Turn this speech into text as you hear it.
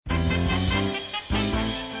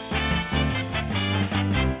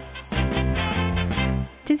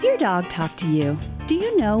your dog talk to you? Do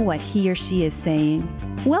you know what he or she is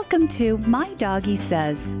saying? Welcome to My Doggie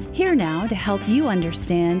Says. Here now to help you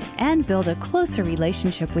understand and build a closer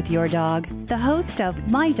relationship with your dog, the host of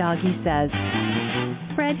My Doggie Says,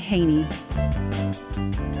 Fred Haney.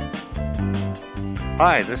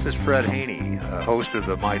 Hi, this is Fred Haney, host of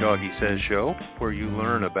the My Doggie Says show, where you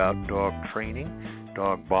learn about dog training,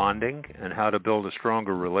 dog bonding, and how to build a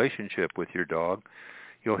stronger relationship with your dog.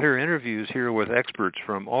 You'll hear interviews here with experts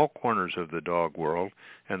from all corners of the dog world,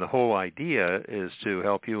 and the whole idea is to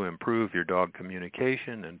help you improve your dog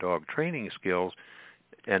communication and dog training skills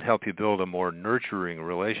and help you build a more nurturing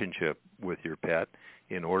relationship with your pet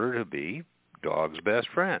in order to be dog's best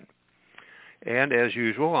friend. And as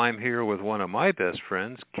usual, I'm here with one of my best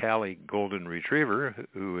friends, Callie Golden Retriever,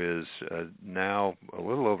 who is now a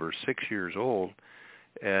little over 6 years old.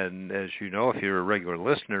 And as you know, if you're a regular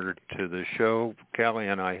listener to the show, Callie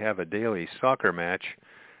and I have a daily soccer match.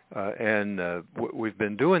 We've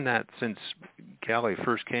been doing that since Callie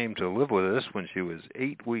first came to live with us when she was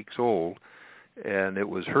 8 weeks old. And it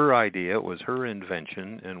was her idea, it was her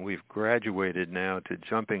invention, and we've graduated now to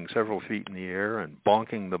jumping several feet in the air and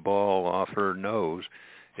bonking the ball off her nose.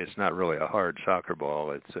 It's not really a hard soccer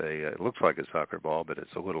ball. It looks like a soccer ball, but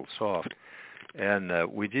it's a little soft. And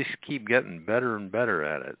we just keep getting better and better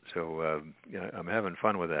at it. So I'm having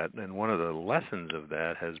fun with that. And one of the lessons of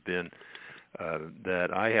that has been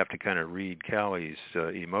that I have to kind of read Callie's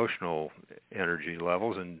emotional energy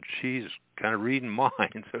levels, and she's kind of reading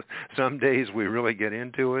mine. So some days we really get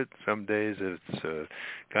into it. Some days it's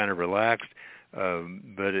kind of relaxed.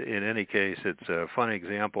 But in any case, it's a fun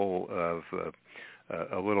example of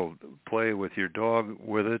a little play with your dog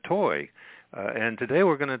with a toy. And today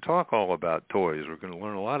we're going to talk all about toys. We're going to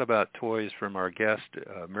learn a lot about toys from our guest,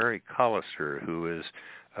 Mary Collister, who is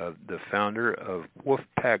the founder of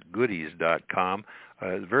wolfpackgoodies.com.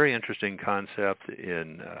 A very interesting concept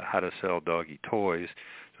in how to sell doggy toys.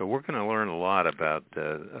 So we're going to learn a lot about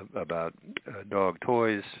dog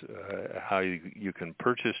toys, how you can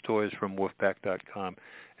purchase toys from wolfpack.com,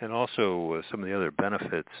 and also some of the other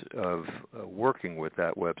benefits of working with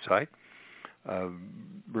that website.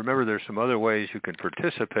 Remember, there's some other ways you can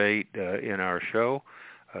participate in our show.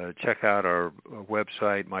 Check out our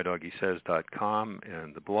website, mydoggysays.com,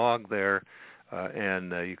 and the blog there.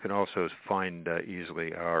 And you can also find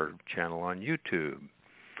easily our channel on YouTube.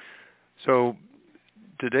 So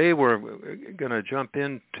today we're going to jump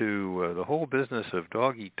into the whole business of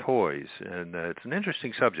doggy toys. And it's an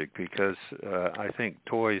interesting subject because I think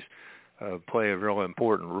toys play a real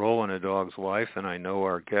important role in a dog's life, and I know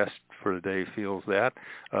our guest for the day feels that.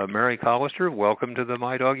 Mary Collister, welcome to the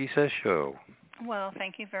My Doggie Says show. Well,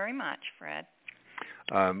 thank you very much, Fred.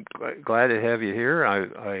 I'm glad to have you here. I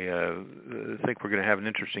think we're going to have an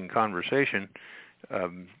interesting conversation.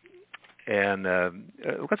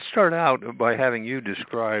 Let's start out by having you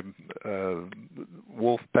describe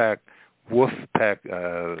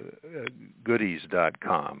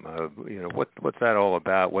wolfpackgoodies.com. What's that all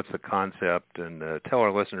about? What's the concept? And tell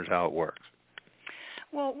our listeners how it works.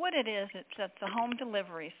 Well, what it is, it's a home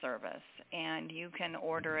delivery service, and you can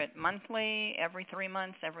order it monthly, every 3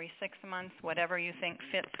 months, every 6 months, whatever you think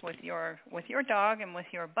fits with your dog and with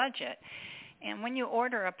your budget. And when you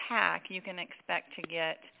order a pack, you can expect to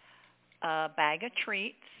get a bag of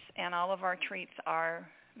treats, and all of our treats are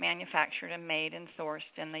manufactured and made and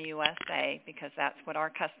sourced in the USA because that's what our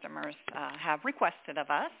customers have requested of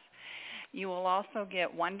us. You will also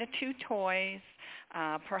get 1 to 2 toys,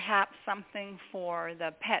 perhaps something for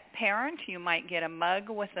the pet parent. You might get a mug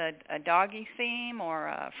with a doggy theme or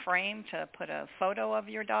a frame to put a photo of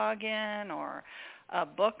your dog in, or a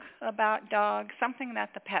book about dogs, something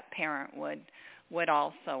that the pet parent would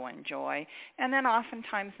also enjoy. And then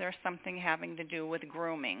oftentimes there's something having to do with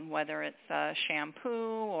grooming, whether it's a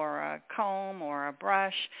shampoo or a comb or a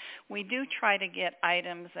brush. We do try to get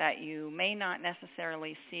items that you may not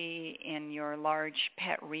necessarily see in your large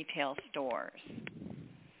pet retail stores.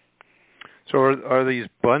 So are these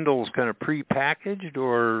bundles kind of pre-packaged,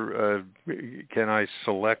 or can I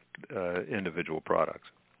select individual products?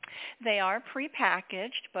 They are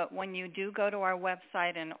prepackaged, but when you do go to our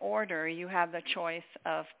website and order, you have the choice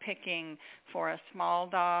of picking for a small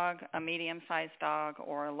dog, a medium-sized dog,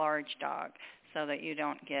 or a large dog, so that you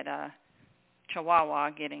don't get a Chihuahua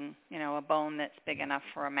getting, a bone that's big enough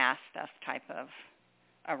for a Mastiff type of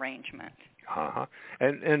arrangement. Uh-huh.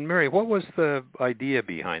 And Mary, what was the idea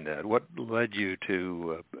behind that? What led you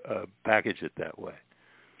to package it that way?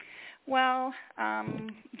 Well,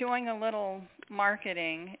 doing a little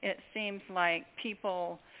marketing, it seems like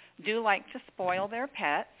people do like to spoil their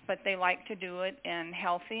pets, but they like to do it in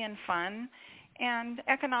healthy and fun and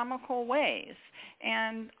economical ways.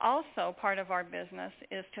 And also part of our business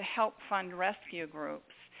is to help fund rescue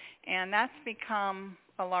groups. And that's become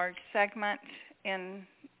a large segment in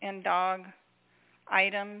dog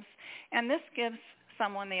items. And this gives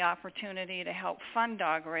someone the opportunity to help fund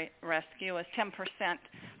dog rescue, as 10%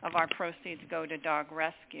 of our proceeds go to dog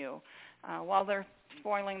rescue while they're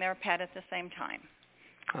spoiling their pet at the same time.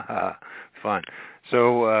 Fun.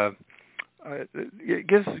 So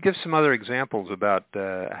give some other examples about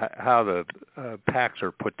how the packs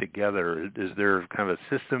are put together. Is there kind of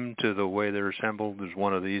a system to the way they're assembled? Is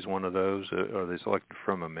one of these, one of those? Are they selected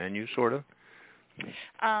from a menu, sort of?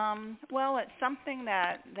 Well, it's something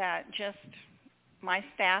that just my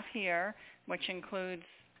staff here, which includes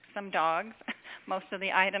some dogs, most of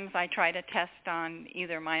the items I try to test on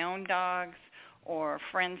either my own dogs or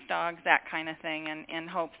friends' dogs, that kind of thing, in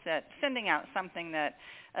hopes that sending out something that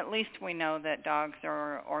at least we know that dogs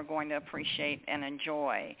are going to appreciate and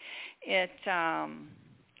enjoy. It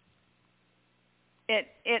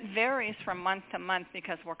varies from month to month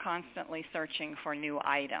because we're constantly searching for new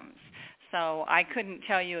items. So I couldn't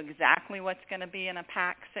tell you exactly what's going to be in a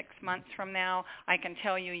pack 6 months from now. I can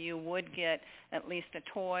tell you would get at least a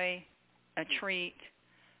toy, a treat,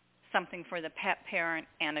 something for the pet parent,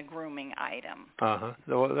 and a grooming item.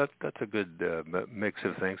 Well, that's a good mix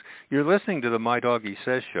of things. You're listening to the My Doggie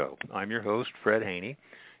Says show. I'm your host, Fred Haney,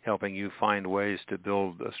 helping you find ways to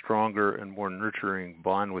build a stronger and more nurturing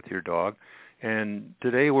bond with your dog. And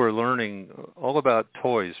today we're learning all about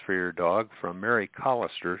toys for your dog from Mary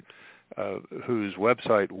Collister, whose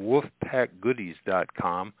website,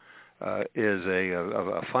 wolfpackgoodies.com, is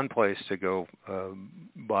a fun place to go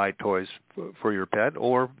buy toys for your pet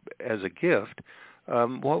or as a gift.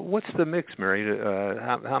 What's the mix, Mary?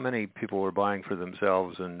 How many people are buying for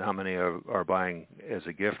themselves and how many are buying as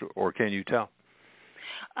a gift, or can you tell?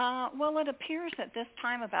 Well, it appears at this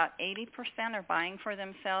time about 80% are buying for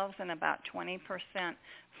themselves and about 20%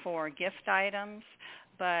 for gift items.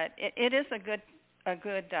 But it is a good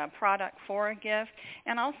product for a gift.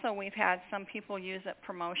 And also we've had some people use it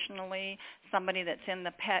promotionally. Somebody that's in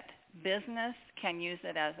the pet business can use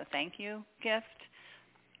it as a thank you gift.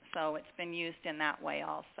 So it's been used in that way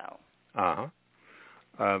also.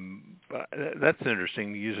 That's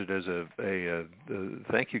interesting. Use it as a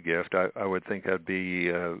thank you gift. I would think that'd be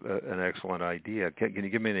an excellent idea. Can you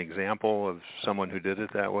give me an example of someone who did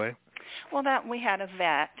it that way? Well, we had a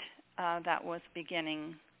vet that was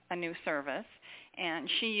beginning a new service, and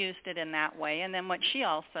she used it in that way. And then what she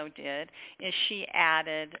also did is she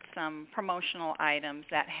added some promotional items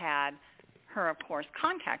that had her, of course,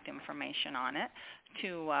 contact information on it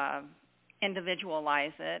to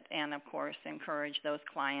individualize it and, of course, encourage those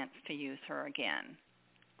clients to use her again.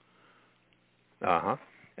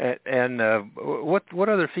 And what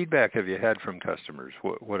other feedback have you had from customers?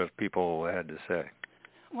 What have people had to say?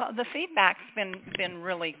 Well, the feedback's been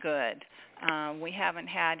really good. We haven't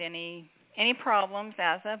had any problems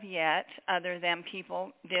as of yet, other than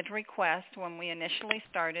people did request. When we initially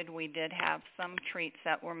started, we did have some treats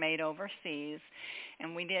that were made overseas,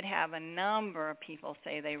 and we did have a number of people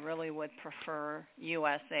say they really would prefer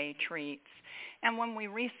USA treats. And when we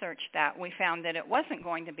researched that, we found that it wasn't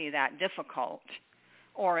going to be that difficult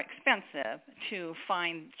or expensive to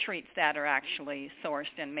find treats that are actually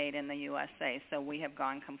sourced and made in the USA, so we have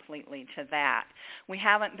gone completely to that. We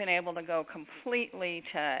haven't been able to go completely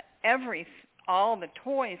to all the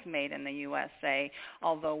toys made in the USA,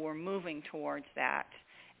 although we're moving towards that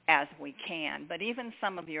as we can. But even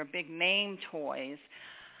some of your big name toys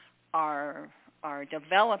are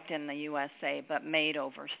developed in the USA but made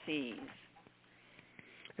overseas.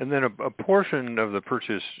 And then a portion of the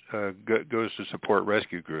purchase goes to support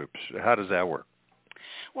rescue groups. How does that work?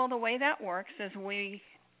 Well, the way that works is we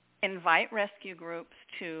invite rescue groups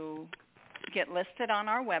to get listed on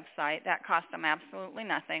our website. That costs them absolutely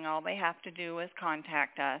nothing. All they have to do is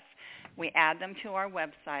contact us. We add them to our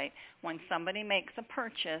website. When somebody makes a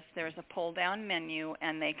purchase, there's a pull-down menu,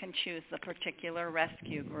 and they can choose the particular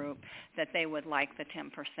rescue group that they would like the 10%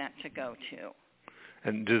 to go to.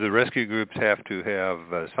 And do the rescue groups have to have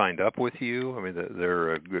signed up with you? I mean,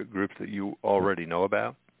 they're a group that you already know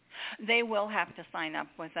about? They will have to sign up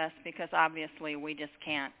with us because obviously we just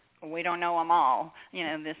can't. We don't know them all. You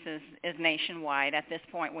know, this is nationwide. At this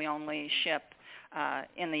point, we only ship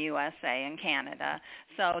in the USA and Canada.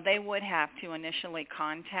 So they would have to initially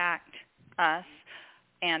contact us,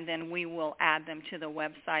 and then we will add them to the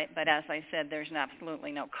website. But as I said, there's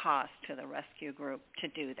absolutely no cost to the rescue group to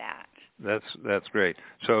do that. That's great.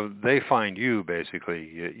 So they find you basically.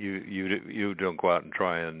 You don't go out and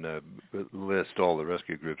try and list all the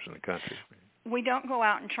rescue groups in the country. We don't go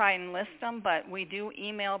out and try and list them, but we do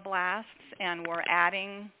email blasts, and we're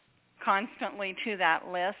adding constantly to that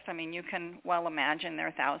list. I mean, you can well imagine there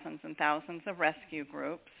are thousands and thousands of rescue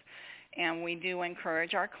groups, and we do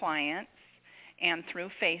encourage our clients, and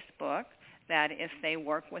through Facebook, that if they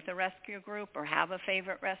work with a rescue group or have a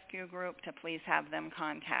favorite rescue group, to please have them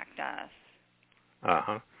contact us.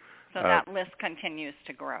 Uh-huh. So that list continues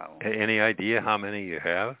to grow. Any idea how many you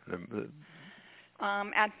have?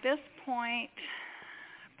 At this point,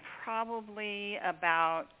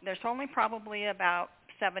 there's only probably about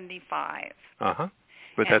 75. Uh-huh.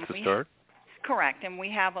 But that's a start. Correct, and we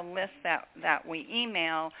have a list that we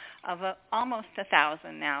email of almost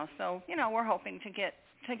 1,000 now. So, we're hoping to get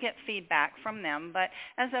feedback from them. But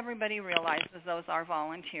as everybody realizes, those are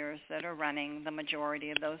volunteers that are running the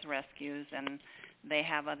majority of those rescues, and they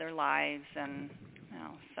have other lives, and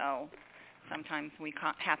so sometimes we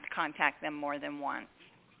have to contact them more than once.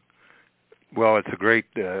 Well, it's a great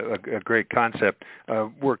concept.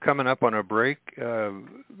 We're coming up on a break.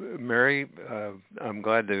 Mary, I'm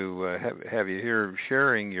glad to have you here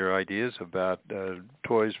sharing your ideas about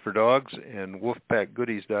toys for dogs and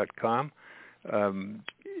wolfpackgoodies.com.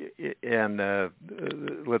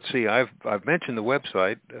 Let's see, I've mentioned the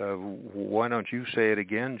website. Why don't you say it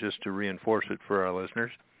again just to reinforce it for our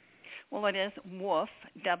listeners? Well, it is Woof,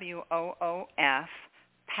 WOOF,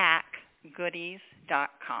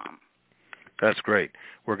 packgoodies.com. That's great.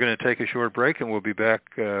 We're going to take a short break, and we'll be back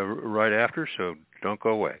right after, so don't go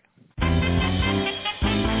away.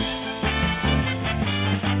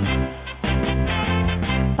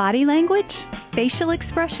 Body language? Facial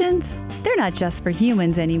expressions? They're not just for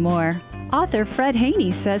humans anymore. Author Fred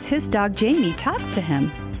Haney says his dog Jamie talks to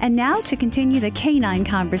him. And now to continue the canine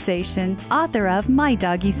conversation, author of My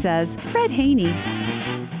Doggie Says, Fred Haney.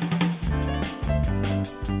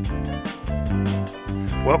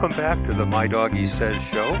 Welcome back to the My Doggie Says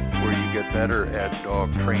show, where you get better at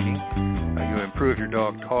dog training. You improve your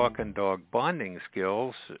dog talk and dog bonding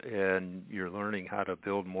skills, and you're learning how to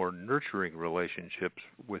build more nurturing relationships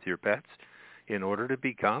with your pets in order to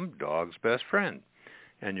become dog's best friend.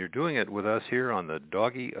 And you're doing it with us here on the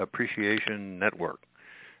Doggie Appreciation Network.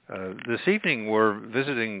 This evening we're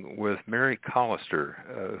visiting with Mary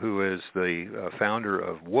Collister, who is the founder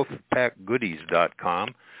of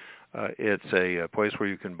wolfpackgoodies.com. It's a place where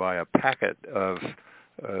you can buy a packet of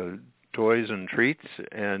toys and treats,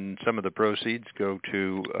 and some of the proceeds go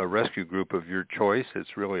to a rescue group of your choice.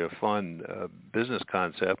 It's really a fun business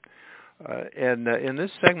concept. And in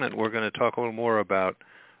this segment, we're going to talk a little more about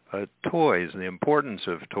toys and the importance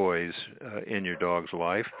of toys in your dog's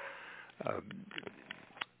life.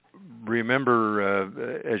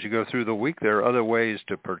 Remember, as you go through the week, there are other ways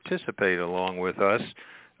to participate along with us.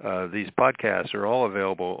 These podcasts are all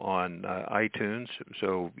available on iTunes,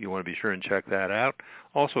 so you want to be sure and check that out.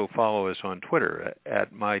 Also follow us on Twitter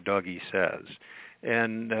at MyDoggieSays.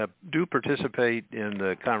 And do participate in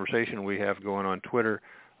the conversation we have going on Twitter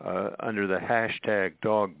under the hashtag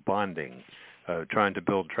dog bonding. Trying to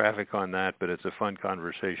build traffic on that, but it's a fun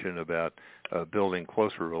conversation about building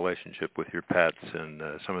closer relationship with your pets, and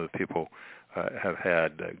some of the people have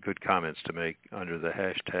had good comments to make under the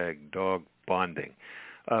hashtag dog bonding.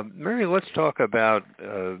 Mary, let's talk about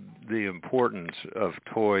the importance of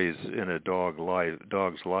toys in a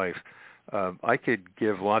dog's life. I could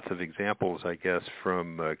give lots of examples, I guess,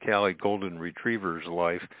 from Callie Golden Retriever's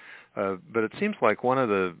life, but it seems like one of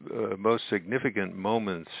the most significant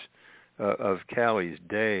moments of Callie's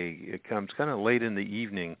day, it comes kind of late in the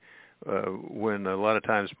evening when a lot of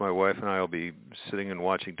times my wife and I will be sitting and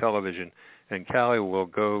watching television, and Callie will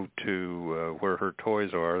go to where her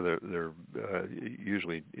toys are. They're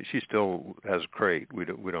usually, she still has a crate. We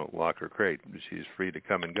don't lock her crate. She's free to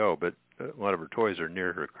come and go, but a lot of her toys are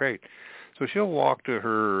near her crate. So she'll walk to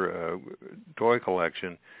her toy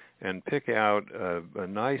collection and pick out a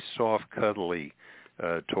nice, soft, cuddly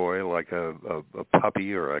toy like a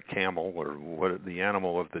puppy or a camel or what the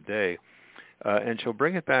animal of the day, and she'll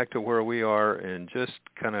bring it back to where we are and just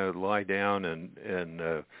kind of lie down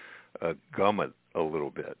and gum it a little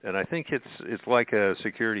bit. And I think it's like a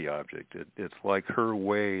security object. It's like her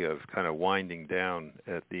way of kind of winding down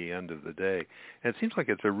at the end of the day. And it seems like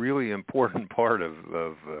it's a really important part of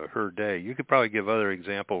her day. You could probably give other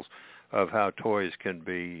examples of how toys can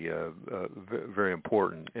be very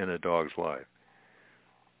important in a dog's life.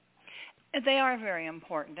 They are very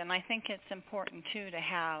important, and I think it's important, too, to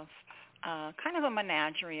have kind of a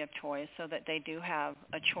menagerie of toys so that they do have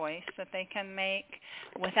a choice that they can make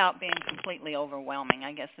without being completely overwhelming.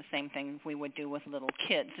 I guess the same thing we would do with little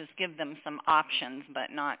kids is give them some options,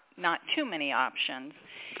 but not too many options.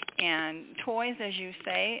 And toys, as you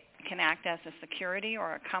say, can act as a security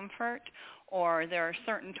or a comfort, or there are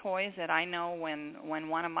certain toys that I know when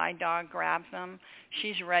one of my dog grabs them,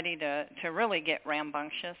 she's ready to really get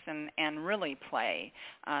rambunctious and really play.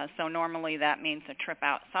 So normally that means a trip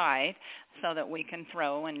outside so that we can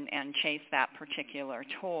throw and chase that particular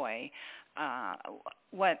toy.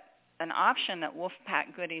 What an option that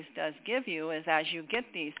Wolfpack Goodies does give you is, as you get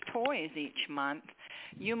these toys each month,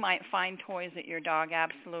 you might find toys that your dog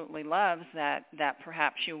absolutely loves that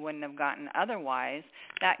perhaps you wouldn't have gotten otherwise.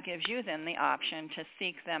 That gives you then the option to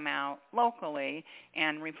seek them out locally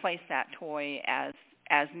and replace that toy as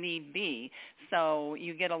need be. So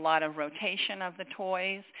you get a lot of rotation of the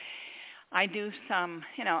toys. I do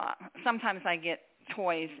sometimes I get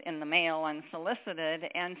toys in the mail unsolicited,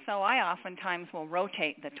 and so I oftentimes will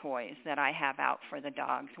rotate the toys that I have out for the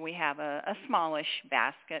dogs. We have a smallish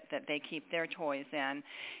basket that they keep their toys in,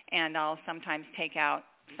 and I'll sometimes take out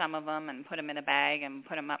some of them and put them in a bag and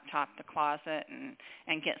put them up top the closet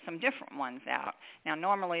and get some different ones out. Now,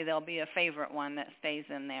 normally there'll be a favorite one that stays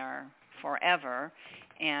in there forever,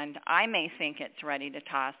 and I may think it's ready to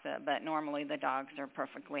toss it, but normally the dogs are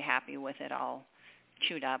perfectly happy with it all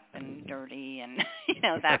chewed up and dirty and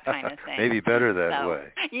that kind of thing. Maybe better that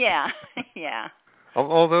way. Yeah.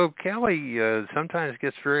 Although Callie sometimes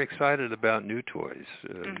gets very excited about new toys.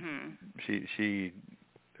 She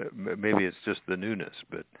maybe it's just the newness,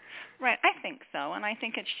 but right, I think so, and I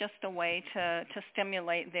think it's just a way to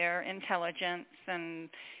stimulate their intelligence and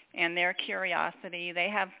their curiosity. They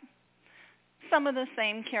have some of the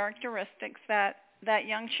same characteristics that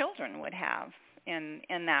young children would have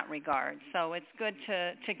in that regard. So it's good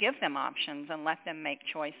to give them options and let them make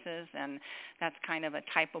choices, and that's kind of a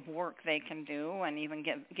type of work they can do and even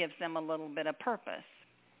gives them a little bit of purpose.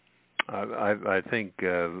 I think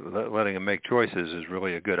letting them make choices is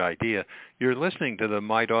really a good idea. You're listening to the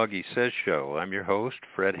My Doggie Says show. I'm your host,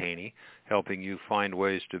 Fred Haney, helping you find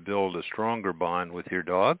ways to build a stronger bond with your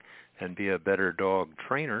dog and be a better dog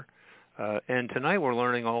trainer. And tonight we're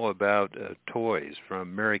learning all about toys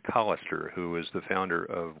from Mary Collister, who is the founder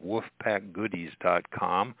of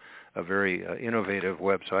wolfpackgoodies.com, a very innovative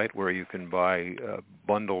website where you can buy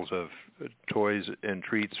bundles of toys and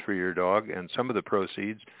treats for your dog, and some of the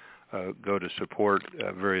proceeds go to support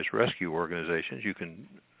various rescue organizations. You can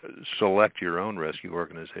select your own rescue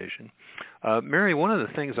organization. Mary, one of the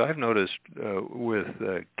things I've noticed with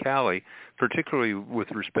Callie, particularly with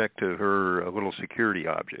respect to her little security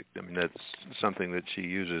object, I mean, that's something that she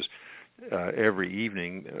uses every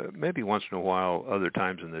evening, maybe once in a while, other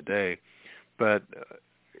times in the day, but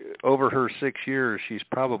over her 6 years, she's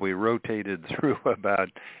probably rotated through about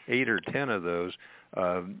 8 or 10 of those.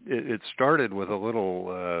 It started with a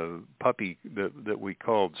little puppy that we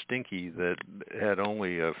called Stinky that had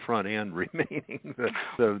only a front end remaining,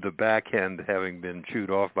 the back end having been chewed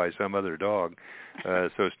off by some other dog.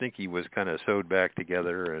 So Stinky was kind of sewed back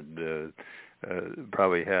together and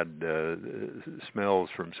probably had smells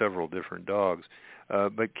from several different dogs.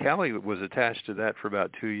 But Callie was attached to that for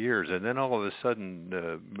about 2 years, and then all of a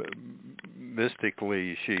sudden,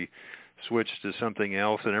 mystically, she switched to something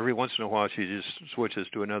else, and every once in a while she just switches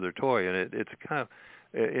to another toy, and it's kind of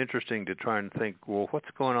interesting to try and think, well, what's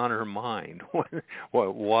going on in her mind?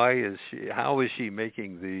 Why is she? How is she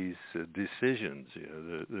making these decisions?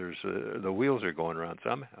 The wheels are going around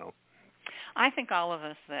somehow. I think all of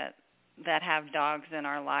us that have dogs in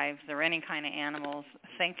our lives or any kind of animals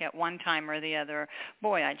think at one time or the other,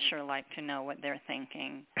 boy, I'd sure like to know what they're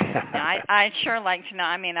thinking. I'd sure like to know.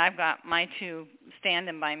 I mean, I've got my two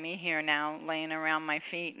standing by me here now, laying around my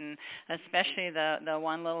feet, and especially the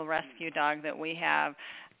one little rescue dog that we have,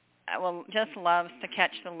 just loves to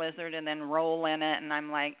catch the lizard and then roll in it, and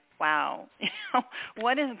I'm like, wow,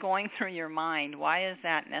 what is going through your mind? Why is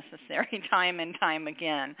that necessary time and time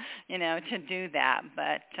again, to do that?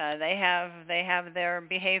 But they have their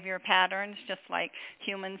behavior patterns, just like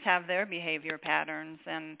humans have their behavior patterns,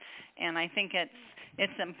 and I think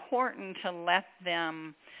it's important to let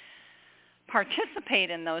them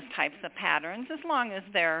participate in those types of patterns as long as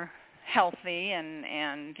they're healthy and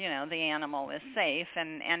the animal is safe,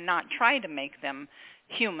 and not try to make them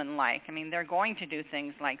human-like. I mean, they're going to do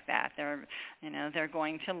things like that. They're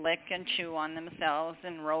going to lick and chew on themselves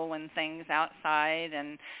and roll in things outside,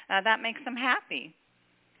 and that makes them happy.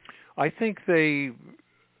 I think they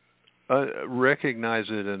recognize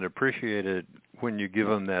it and appreciate it when you give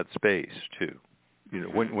them that space too.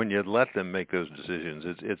 When you let them make those decisions,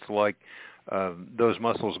 it's like those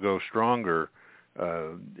muscles go stronger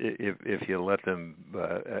if you let them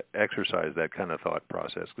exercise that kind of thought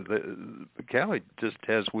process. Because Callie just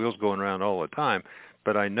has wheels going around all the time,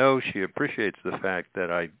 but I know she appreciates the fact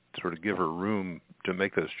that I sort of give her room to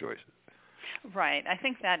make those choices. Right. I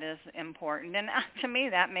think that is important, and to me,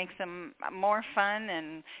 that makes them more fun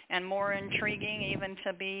and more intriguing, even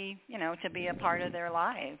to be a part of their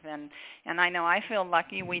lives. And I know I feel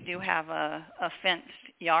lucky. We do have a fenced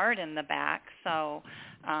yard in the back, so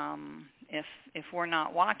if we're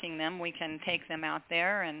not walking them, we can take them out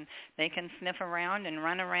there and they can sniff around and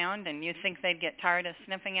run around. And you think they'd get tired of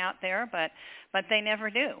sniffing out there, but they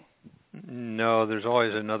never do. No, there's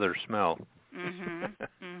always another smell. Mhm.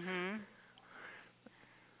 Mhm.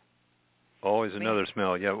 Always another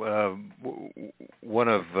smell. Yeah. One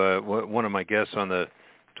of my guests on the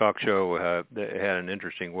talk show had an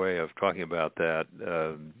interesting way of talking about that.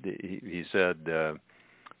 He said the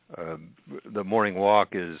morning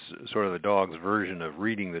walk is sort of the dog's version of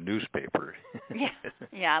reading the newspaper.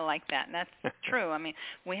 Yeah, I like that. And that's true. I mean,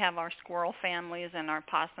 we have our squirrel families and our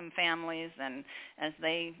possum families, and as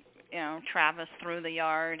they traverse through the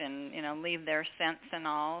yard and leave their scents and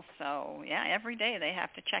all. So yeah, every day they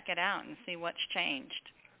have to check it out and see what's changed.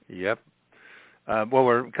 Yep. Well,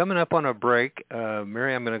 we're coming up on a break.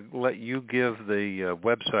 Mary, I'm going to let you give the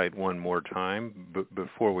website one more time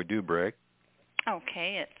before we do break.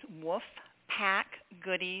 Okay, it's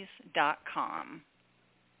woofpackgoodies.com.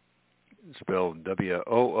 Spelled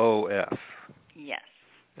WOOF. Yes.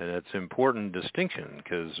 And it's an important distinction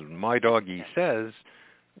because My Doggie Says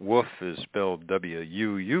woof is spelled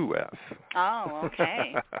WUUF. Oh,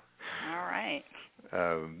 okay. All right.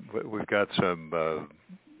 We've got some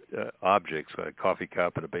objects, a coffee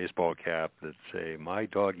cup and a baseball cap, that say My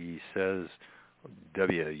Doggie Says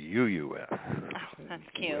WUUF. Oh, that's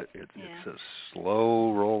cute. It's a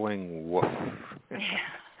slow rolling woof. Yeah.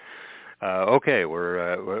 Okay,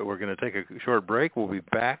 we're going to take a short break. We'll be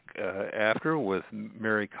back after with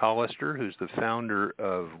Mary Collister, who's the founder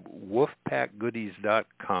of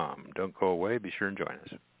woofpackgoodies.com. Don't go away. Be sure and join us.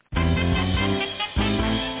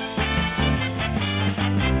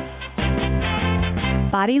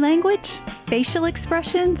 Body language? Facial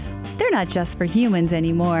expressions? They're not just for humans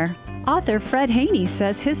anymore. Author Fred Haney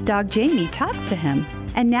says his dog Jamie talks to him.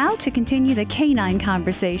 And now to continue the canine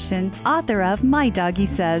conversation, author of My Doggie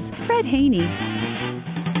Says, Fred Haney.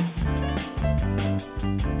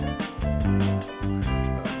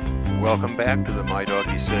 Welcome back to the My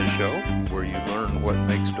Doggie Says show, where you learn what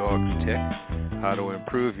makes dogs tick, how to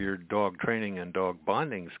improve your dog training and dog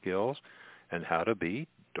bonding skills, and how to be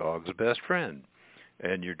dog's best friend.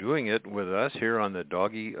 And you're doing it with us here on the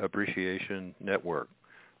Doggie Appreciation Network.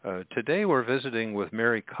 Today we're visiting with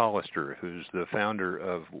Mary Collister, who's the founder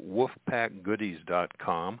of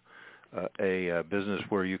woofpackgoodies.com, a business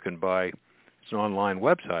where you can buy, it's an online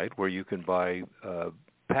website where you can buy a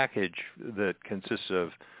package that consists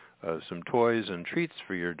of some toys and treats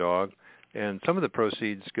for your dog, and some of the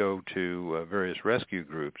proceeds go to various rescue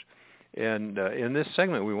groups. And in this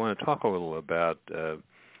segment we want to talk a little about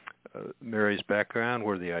Mary's background,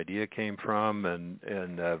 where the idea came from, and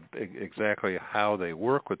exactly how they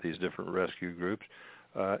work with these different rescue groups,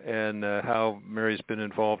 and how Mary's been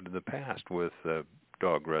involved in the past with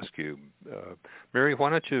dog rescue. Mary,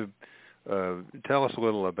 why don't you tell us a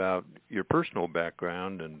little about your personal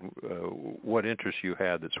background and what interests you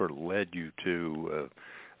had that sort of led you to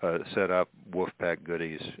set up Woofpack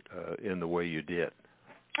Goodies in the way you did.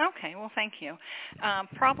 Okay, well, thank you.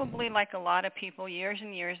 Probably like a lot of people, years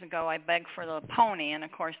and years ago, I begged for the pony, and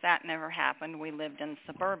of course that never happened. We lived in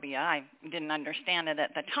suburbia. I didn't understand it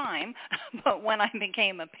at the time, but when I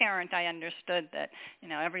became a parent, I understood that,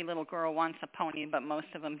 every little girl wants a pony, but most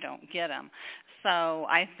of them don't get them. So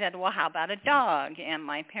I said, well, how about a dog? And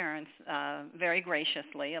my parents very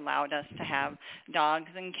graciously allowed us to have dogs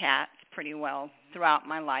and cats pretty well throughout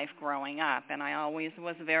my life growing up, and I always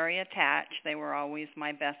was very attached. They were always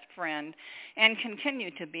my best friend and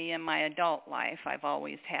continue to be in my adult life. I've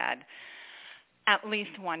always had at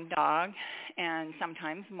least one dog and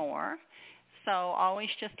sometimes more. So always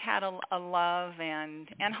just had a love and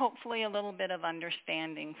hopefully a little bit of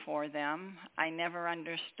understanding for them. I never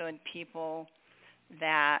understood people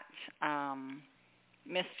that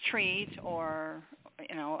mistreat or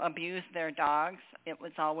abuse their dogs. It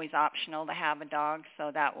was always optional to have a dog,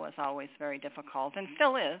 so that was always very difficult and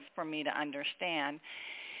still is for me to understand.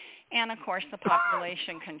 And, of course, the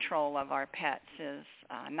population control of our pets is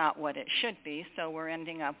not what it should be, so we're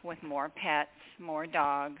ending up with more pets, more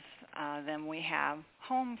dogs than we have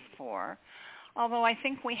homes for. although I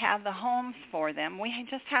think we have the homes for them, we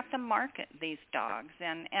just have to market these dogs.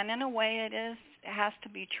 And in a way it has to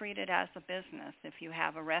be treated as a business if you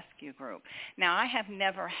have a rescue group. Now, I have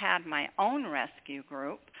never had my own rescue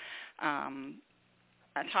group.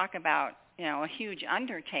 I talk about, a huge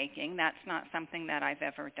undertaking. That's not something that I've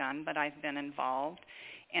ever done, but I've been involved.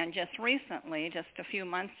 And just recently, just a few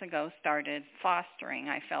months ago, started fostering.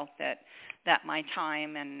 I felt that my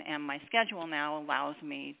time and my schedule now allows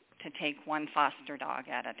me to take one foster dog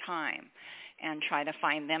at a time and try to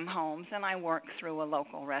find them homes. And I work through a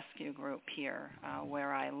local rescue group here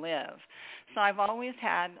where I live. So I've always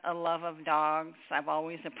had a love of dogs. I've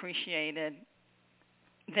always appreciated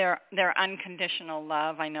their unconditional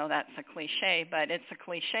love. I know that's a cliche, but it's a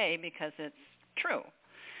cliche because it's true.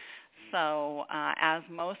 So as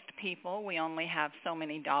most people, we only have so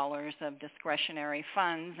many dollars of discretionary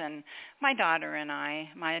funds. And my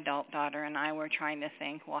adult daughter and I were trying to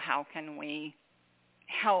think, well, how can we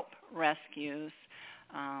help rescues?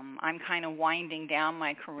 I'm kind of winding down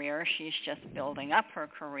my career. She's just building up her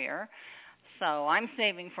career. So I'm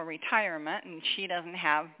saving for retirement, and she doesn't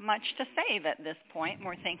have much to save at this point.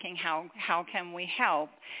 We're thinking, how can we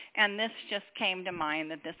help? And this just came to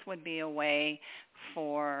mind, that this would be a way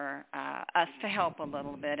for us to help a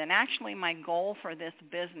little bit. And actually, my goal for this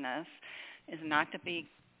business is not to be,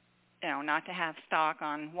 not to have stock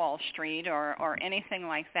on Wall Street or anything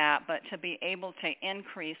like that, but to be able to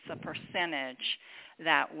increase the percentage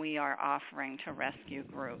that we are offering to rescue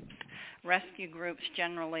groups. Rescue groups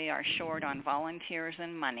generally are short on volunteers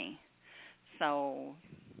and money. So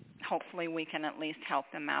hopefully we can at least help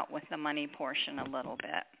them out with the money portion a little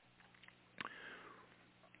bit.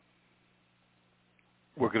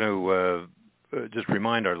 We're going to just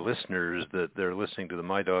remind our listeners that they're listening to the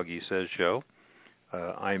My Doggie Says show.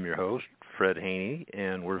 I'm your host, Fred Haney,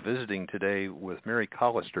 and we're visiting today with Mary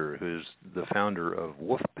Collister, who's the founder of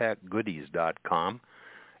WolfpackGoodies.com.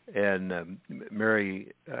 And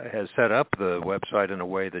Mary has set up the website in a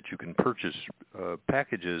way that you can purchase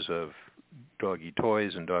packages of doggy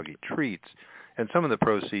toys and doggy treats, and some of the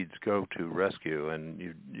proceeds go to rescue. And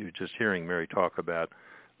you're just hearing Mary talk about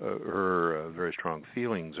her very strong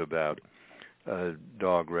feelings about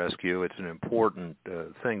dog rescue. It's an important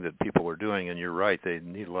thing that people are doing, and you're right, they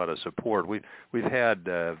need a lot of support. We've had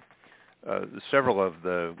several of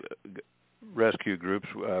the rescue groups.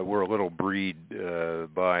 We're a little breed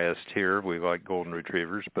biased here. We like golden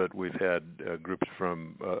retrievers, but we've had groups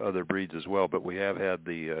from other breeds as well. But we have had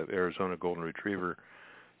the Arizona Golden Retriever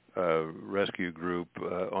rescue group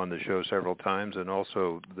on the show several times, and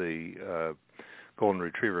also the Golden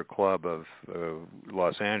Retriever Club of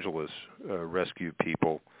Los Angeles rescue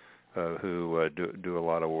people who do a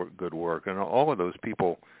lot of good work. And all of those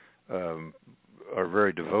people are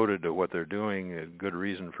very devoted to what they're doing, a good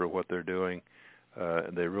reason for what they're doing.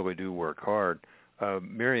 They really do work hard.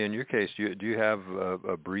 Mary, in your case, do you have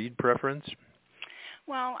a breed preference?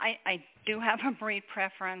 Well, I do have a breed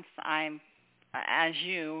preference. As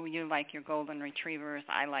you like your golden retrievers,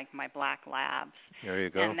 I like my black labs. There you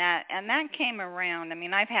go. And that came around. I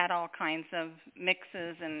mean, I've had all kinds of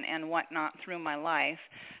mixes and whatnot through my life,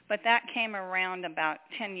 but that came around about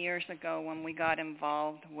 10 years ago when we got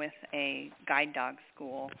involved with a guide dog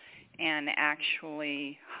school and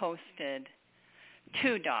actually hosted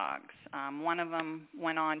 2 dogs. One of them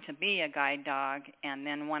went on to be a guide dog, and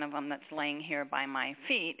then one of them that's laying here by my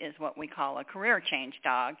feet is what we call a career change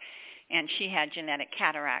dog. And she had genetic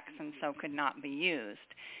cataracts and so could not be used.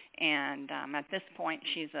 And at this point,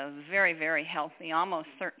 she's a very, very healthy, almost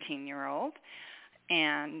 13-year-old.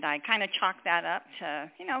 And I kind of chalk that up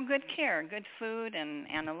to, good care, good food,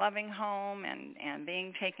 and a loving home, and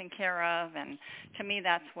being taken care of. And to me,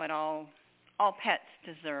 that's what all pets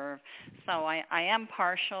deserve. So I am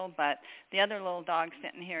partial, but the other little dog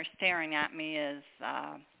sitting here staring at me is...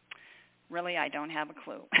 really, I don't have a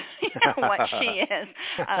clue what she is.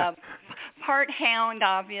 Part hound,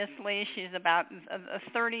 obviously. She's about a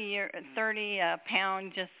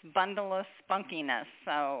 30-pound just bundle of spunkiness.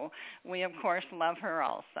 So we, of course, love her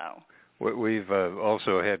also. We've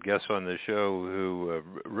also had guests on the show who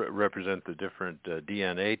represent the different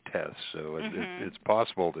DNA tests. So it's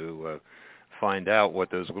possible to find out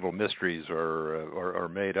what those little mysteries are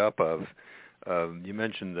made up of. You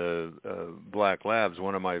mentioned the Black Labs.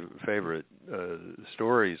 One of my favorite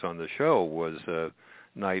stories on the show was a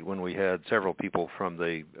night when we had several people from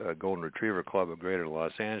the Golden Retriever Club of Greater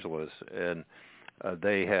Los Angeles, and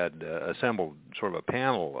they had assembled sort of a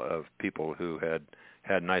panel of people who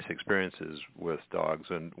had nice experiences with dogs,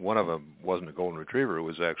 and one of them wasn't a Golden Retriever. It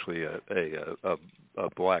was actually a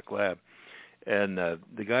Black Lab, and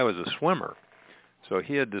the guy was a swimmer. So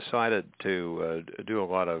he had decided to do a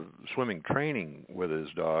lot of swimming training with his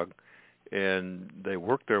dog, and they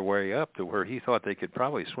worked their way up to where he thought they could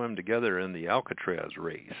probably swim together in the Alcatraz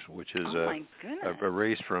race, which is a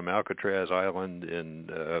race from Alcatraz Island in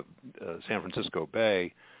San Francisco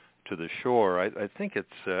Bay to the shore. I think it's,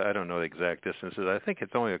 I don't know the exact distances. I think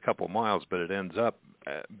it's only a couple miles, but it ends up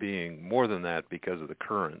being more than that because of the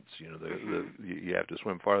currents. You know, you have to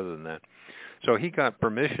swim farther than that. So he got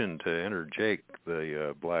permission to enter Jake,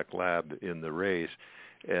 the black lab, in the race.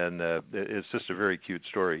 And it's just a very cute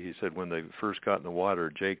story. He said when they first got in the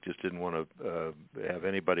water, Jake just didn't want to have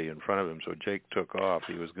anybody in front of him, so Jake took off.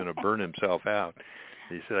 He was going to burn himself out.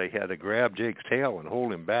 He said I had to grab Jake's tail and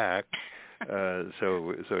hold him back,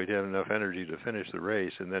 so he'd have enough energy to finish the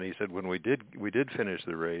race. And then he said when we did finish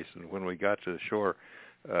the race, and when we got to the shore,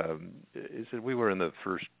 he said we were in the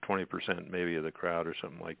first 20% maybe of the crowd or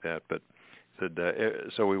something like that, but said,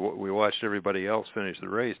 so we watched everybody else finish the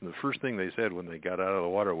race, and the first thing they said when they got out of the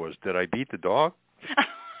water was, "Did I beat the dog?"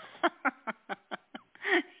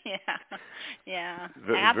 Yeah.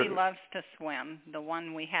 Abby loves to swim, the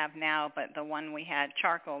one we have now, but the one we had,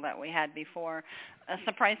 Charcoal, that we had before,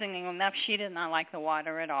 surprisingly enough, she did not like the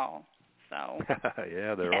water at all. So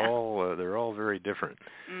yeah, they're all very different.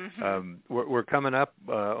 We're coming up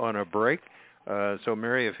on a break. So,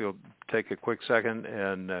 Mary, if you'll take a quick second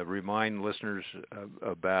and remind listeners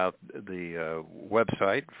about the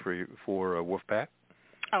website for Wolfpack.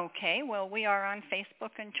 Okay. Well, we are on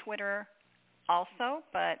Facebook and Twitter also,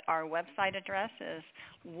 but our website address is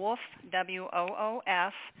woof,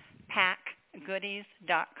 WOOF,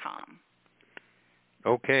 packgoodies.com.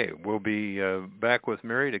 Okay. We'll be back with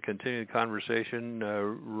Mary to continue the conversation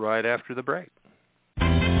right after the break.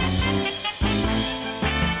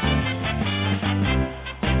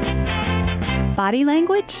 Body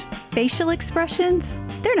language? Facial expressions?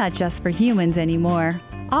 They're not just for humans anymore.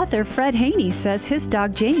 Author Fred Haney says his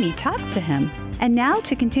dog Jamie talks to him. And now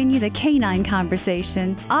to continue the canine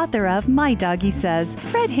conversation, author of My Doggie Says,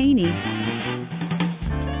 Fred Haney.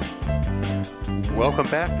 Welcome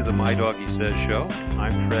back to the My Doggie Says show.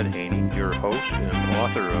 I'm Fred Haney, your host and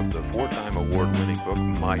author of the 4-time award-winning book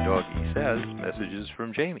My Doggie Says, Messages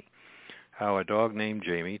from Jamie, How a Dog Named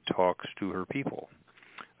Jamie Talks to Her People.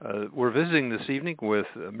 We're visiting this evening with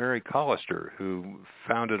Mary Collister, who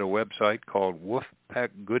founded a website called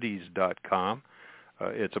wolfpackgoodies.com.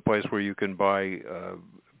 It's a place where you can buy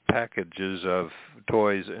packages of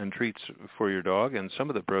toys and treats for your dog, and some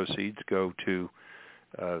of the proceeds go to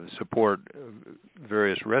support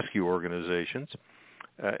various rescue organizations.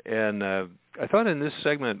 And I thought in this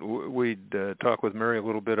segment we'd talk with Mary a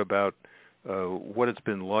little bit about what it's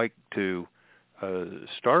been like to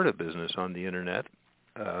start a business on the Internet.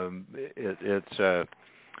 The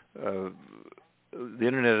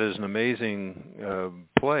Internet is an amazing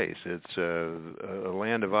place. It's a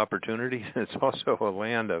land of opportunities. It's also a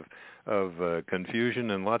land of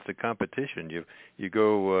confusion and lots of competition. You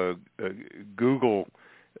go Google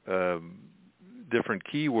different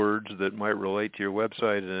keywords that might relate to your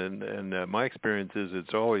website, and my experience is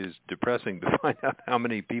it's always depressing to find out how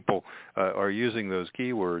many people are using those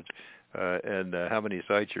keywords. And how many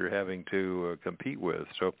sites you're having to compete with.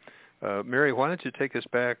 So, Mary, why don't you take us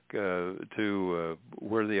back to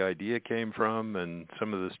where the idea came from and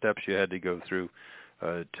some of the steps you had to go through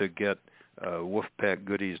to get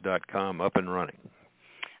wolfpackgoodies.com up and running.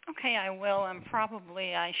 Okay, I will, and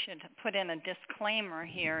probably I should put in a disclaimer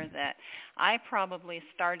here that I probably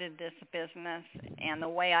started this business, and the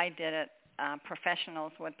way I did it,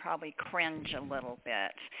 professionals would probably cringe a little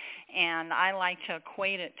bit. And I like to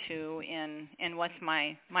equate it to in what's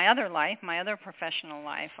my other life, my other professional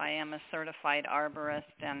life. I am a certified arborist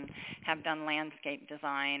and have done landscape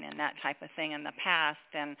design and that type of thing in the past.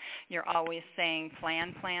 And you're always saying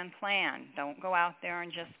plan, plan, plan. Don't go out there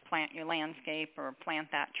and just plant your landscape or plant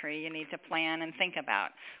that tree. You need to plan and think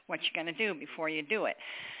about what you're going to do before you do it.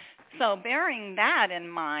 So bearing that in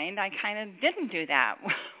mind, I kind of didn't do that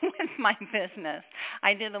with my business.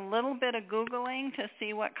 I did a little bit of Googling to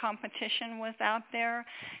see what competition was out there.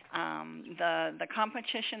 The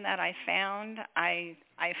competition that I found, I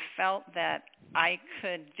felt that I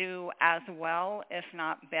could do as well, if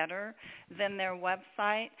not better, than their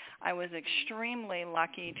website. I was extremely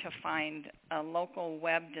lucky to find a local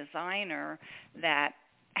web designer that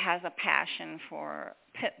has a passion for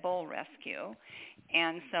pit bull rescue.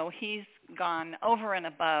 And so he's gone over and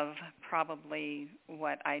above probably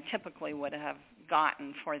what I typically would have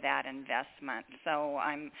gotten for that investment. So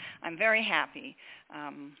I'm very happy.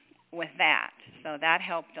 that. So that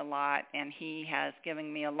helped a lot, and he has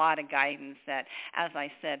given me a lot of guidance that, as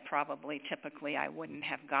I said, probably typically I wouldn't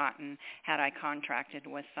have gotten had I contracted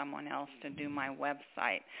with someone else to do my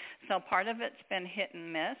website. So part of it's been hit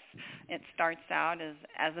and miss. It starts out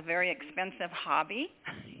as a very expensive hobby,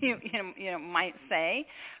 you might say.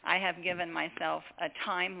 I have given myself a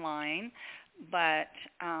timeline, but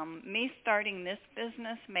me starting this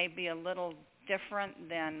business may be a little different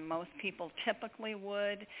than most people typically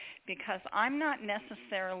would, because I'm not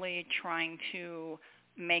necessarily trying to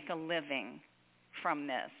make a living from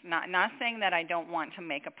this. Not saying that I don't want to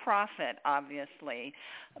make a profit, obviously,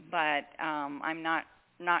 but I'm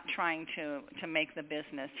not trying to make the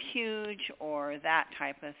business huge or that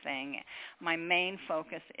type of thing. My main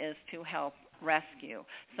focus is to help rescue.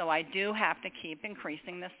 So I do have to keep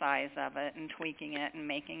increasing the size of it and tweaking it and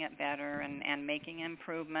making it better and making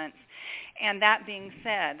improvements. And that being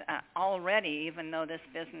said, already, even though this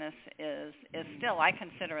business is still, I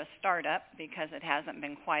consider a startup because it hasn't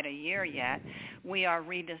been quite a year yet, we are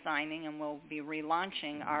redesigning and we'll be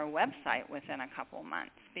relaunching our website within a couple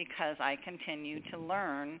months because I continue to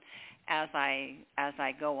learn as I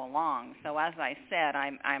go along. So as I said,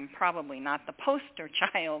 I'm probably not the poster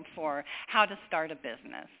child for how to start a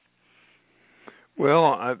business. Well,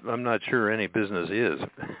 I'm not sure any business is.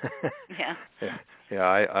 Yeah. Yeah.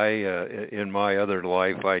 I in my other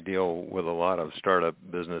life, I deal with a lot of startup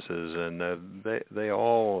businesses, and they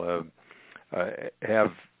all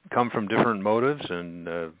have come from different motives, and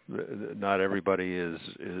not everybody is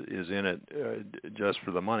in it just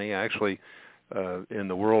for the money. Actually, in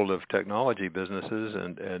the world of technology businesses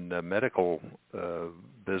and medical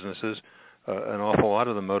businesses, an awful lot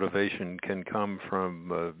of the motivation can come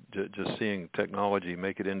from just seeing technology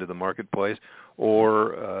make it into the marketplace,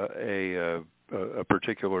 or a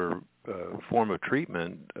particular form of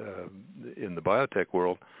treatment in the biotech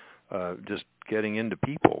world, just getting into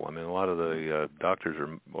people. I mean, a lot of the doctors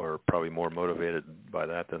are probably more motivated by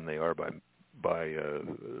that than they are by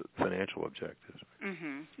financial objectives.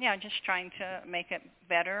 Mm-hmm. Yeah, just trying to make it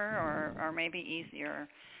better or maybe easier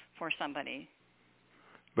for somebody.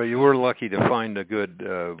 But you were lucky to find a good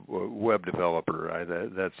web developer.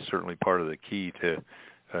 That's certainly part of the key to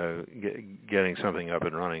getting something up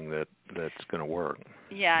and running that's going to work.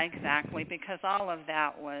 Yeah, exactly, because all of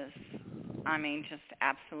that was, I mean, just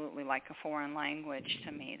absolutely like a foreign language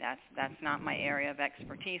to me. That's not my area of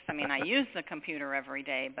expertise. I mean, I use the computer every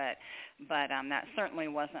day, but that certainly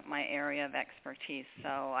wasn't my area of expertise. So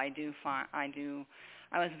I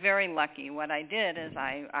was very lucky. What I did is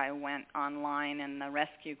I went online, and the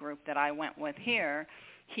rescue group that I went with here,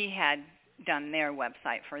 he had done their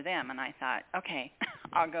website for them, and I thought, okay,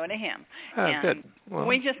 I'll go to him. And good. Well,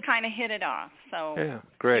 we just kind of hit it off. So yeah,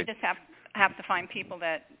 great. You just have to find people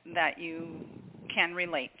that you can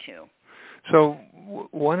relate to. So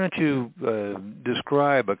why don't you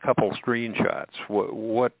describe a couple screenshots?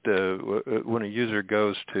 What when a user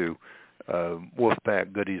goes to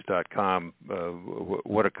wolfpackgoodies.com,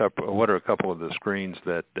 what are a couple of the screens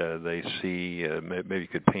that they see? Maybe you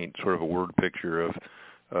could paint sort of a word picture of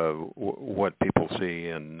what people see,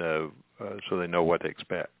 and so they know what to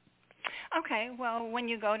expect. Okay, well, when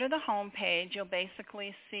you go to the home page, you'll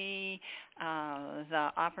basically see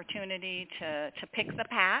the opportunity to pick the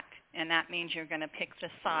pack, and that means you're going to pick the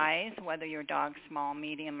size, whether your dog's small,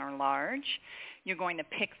 medium, or large. You're going to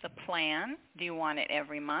pick the plan. Do you want it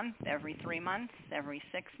every month, every 3 months, every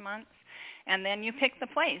 6 months? And then you pick the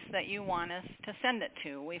place that you want us to send it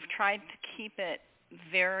to. We've tried to keep it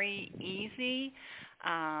very easy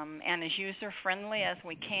and as user-friendly as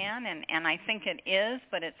we can, and I think it is,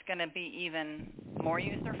 but it's going to be even more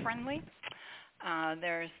user-friendly.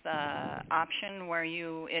 There's the option where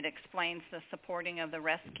it explains the supporting of the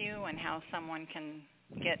rescue and how someone can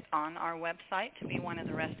get on our website to be one of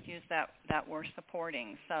the rescues that we're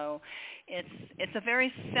supporting. So it's a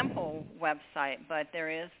very simple website, but there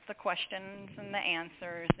is the questions and the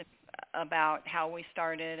answers about how we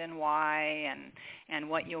started and why and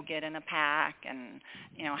what you'll get in a pack and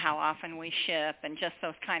how often we ship and just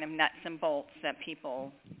those kind of nuts and bolts that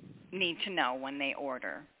people need to know when they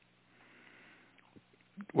order.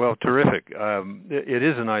 Well, terrific. It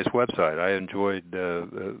is a nice website. I enjoyed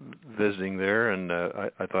visiting there, and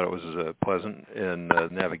I thought it was pleasant, and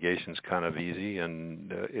navigation's kind of easy,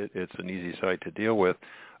 and it's an easy site to deal with.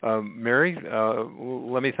 Mary,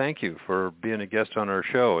 let me thank you for being a guest on our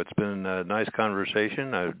show. It's been a nice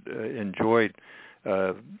conversation. I enjoyed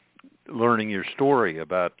learning your story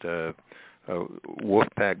about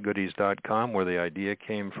wolfpackgoodies.com, where the idea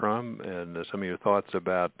came from, and some of your thoughts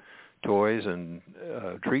about toys and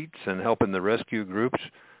treats and helping the rescue groups.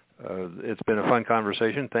 it's been a fun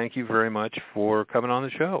conversation. Thank you very much for coming on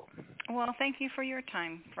the show. Well, thank you for your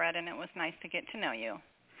time, Fred, and it was nice to get to know you.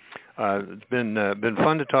 It's been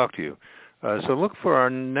fun to talk to you. So look for our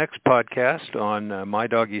next podcast on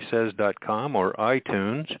mydoggysays.com or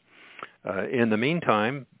iTunes. In the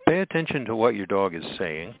meantime, pay attention to what your dog is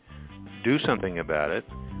saying. Do something about it.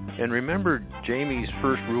 And remember Jamie's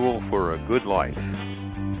first rule for a good life.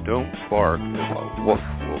 Don't bark if a woof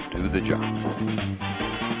will do the job.